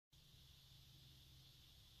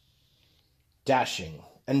dashing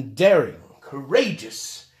and daring,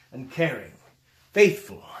 courageous and caring,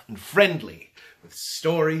 faithful and friendly, with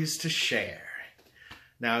stories to share.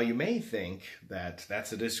 Now, you may think that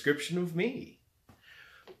that's a description of me,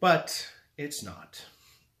 but it's not.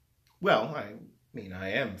 Well, I mean, I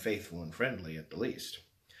am faithful and friendly at the least.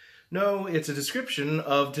 No, it's a description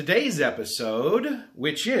of today's episode,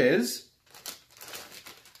 which is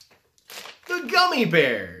the Gummy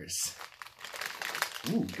Bears.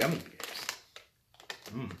 Ooh, Gummy Bears.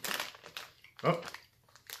 Oh,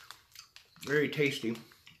 very tasty.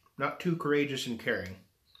 Not too courageous and caring.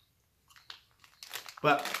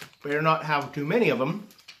 But better not have too many of them,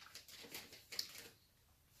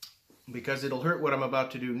 because it'll hurt what I'm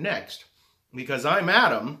about to do next. Because I'm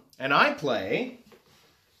Adam, and I play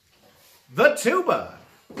the tuba.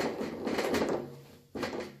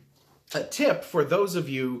 A tip for those of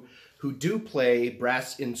you who do play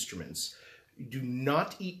brass instruments: do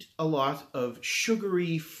not eat a lot of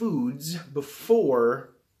sugary foods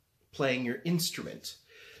before playing your instrument,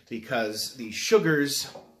 because the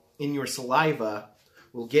sugars in your saliva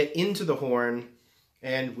will get into the horn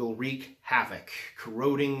and will wreak havoc,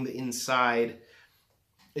 corroding the inside.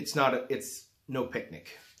 It's no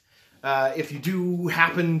picnic. If you do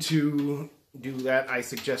happen to do that, I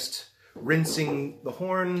suggest rinsing the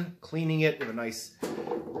horn, cleaning it with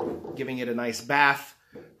giving it a nice bath,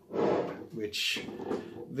 which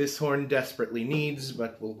this horn desperately needs,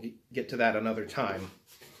 but we'll get to that another time.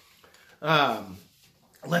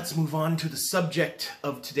 Let's move on to the subject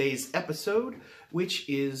of today's episode, which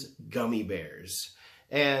is gummy bears.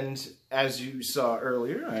 And as you saw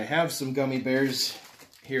earlier, I have some gummy bears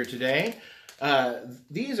here today.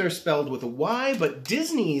 These are spelled with a Y, but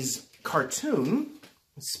Disney's cartoon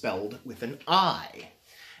is spelled with an I.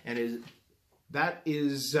 And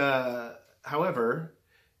however,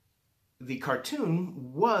 the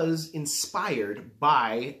cartoon was inspired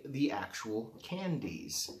by the actual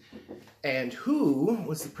candies. And who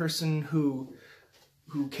was the person who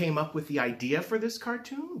came up with the idea for this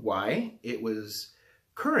cartoon? Why, it was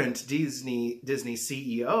current Disney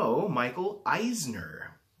CEO, Michael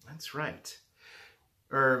Eisner. That's right.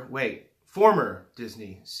 Or wait, former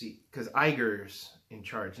Disney because Iger's in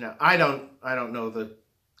charge. Now, I don't know the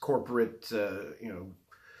corporate,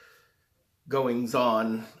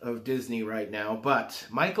 goings-on of Disney right now, but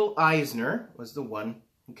Michael Eisner was the one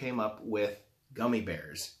who came up with gummy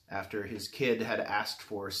bears after his kid had asked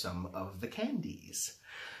for some of the candies.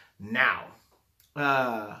 Now,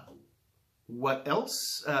 what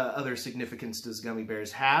else, other significance does gummy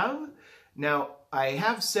bears have? Now, I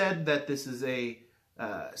have said that this is a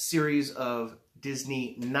series of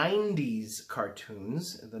Disney 90s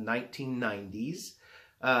cartoons, the 1990s.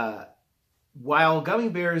 While Gummy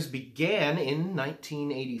Bears began in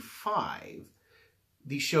 1985,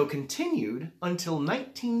 the show continued until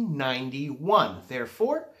 1991.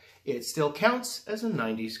 Therefore, it still counts as a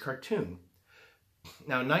 90s cartoon.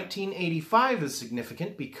 Now, 1985 is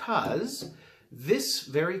significant because this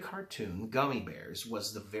very cartoon, Gummy Bears,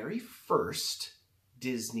 was the very first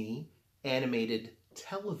Disney animated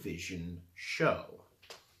television show.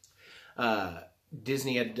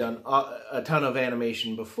 Disney had done a ton of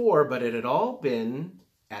animation before, but it had all been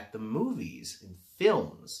at the movies, in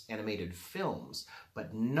films, animated films,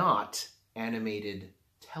 but not animated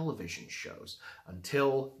television shows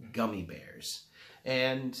until Gummy Bears.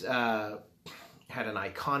 And had an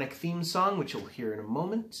iconic theme song, which you'll hear in a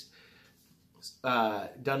moment,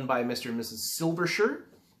 done by Mr. and Mrs. Silversher,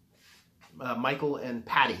 Michael and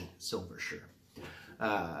Patty Silversher,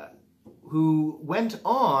 who went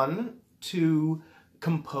on to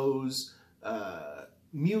compose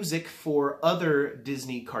music for other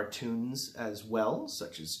Disney cartoons as well,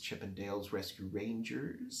 such as Chip and Dale's Rescue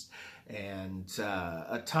Rangers, and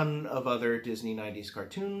a ton of other Disney 90s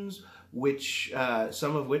cartoons, which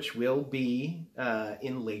some of which will be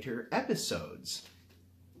in later episodes.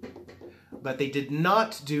 But they did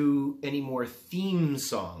not do any more theme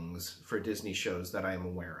songs for Disney shows that I am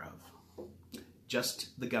aware of.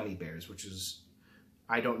 Just the Gummy Bears, which is,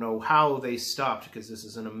 I don't know how they stopped, because this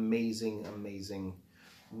is an amazing, amazing,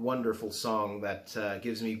 wonderful song that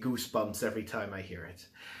gives me goosebumps every time I hear it.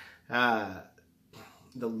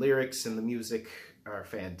 The lyrics and the music are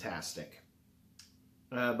fantastic.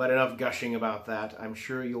 But enough gushing about that. I'm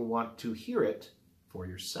sure you'll want to hear it for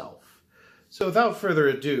yourself. So without further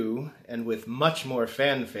ado, and with much more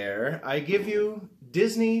fanfare, I give you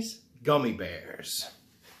Disney's Gummy Bears.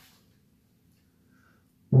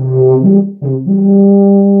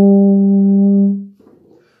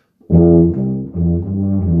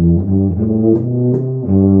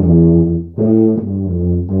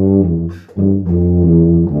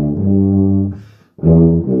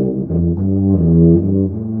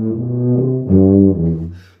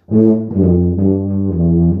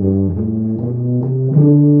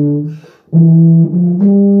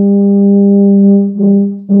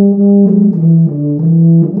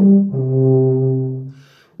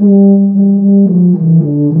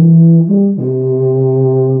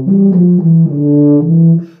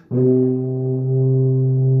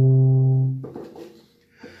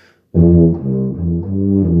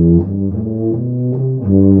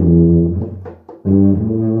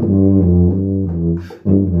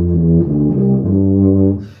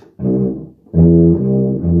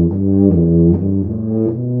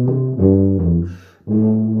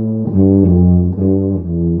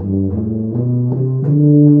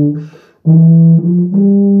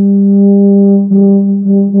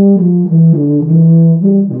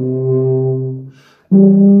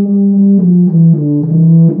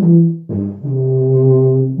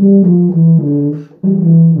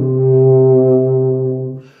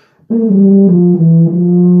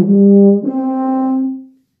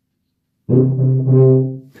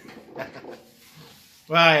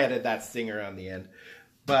 Well, I added that stinger on the end.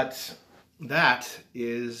 But that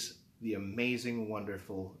is the amazing,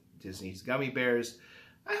 wonderful Disney's Gummy Bears.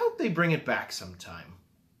 I hope they bring it back sometime.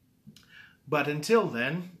 But until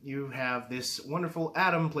then, you have this wonderful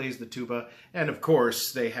Adam Plays the Tuba. And of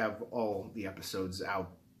course, they have all the episodes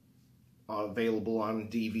out, available on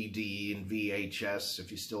DVD and VHS,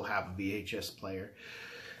 if you still have a VHS player.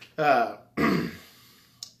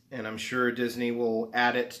 And I'm sure Disney will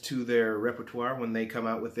add it to their repertoire when they come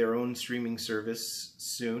out with their own streaming service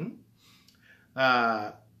soon.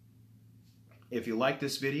 If you like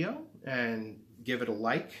this video and give it a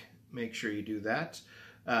like, make sure you do that.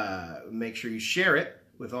 Make sure you share it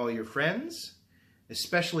with all your friends,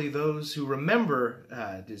 especially those who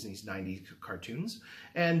remember Disney's 90s cartoons.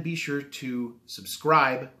 And be sure to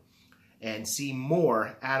subscribe and see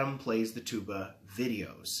more Adam Plays the Tuba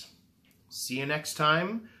videos. See you next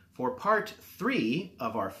time for part 3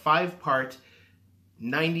 of our 5-part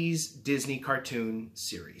 90s Disney cartoon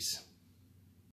series.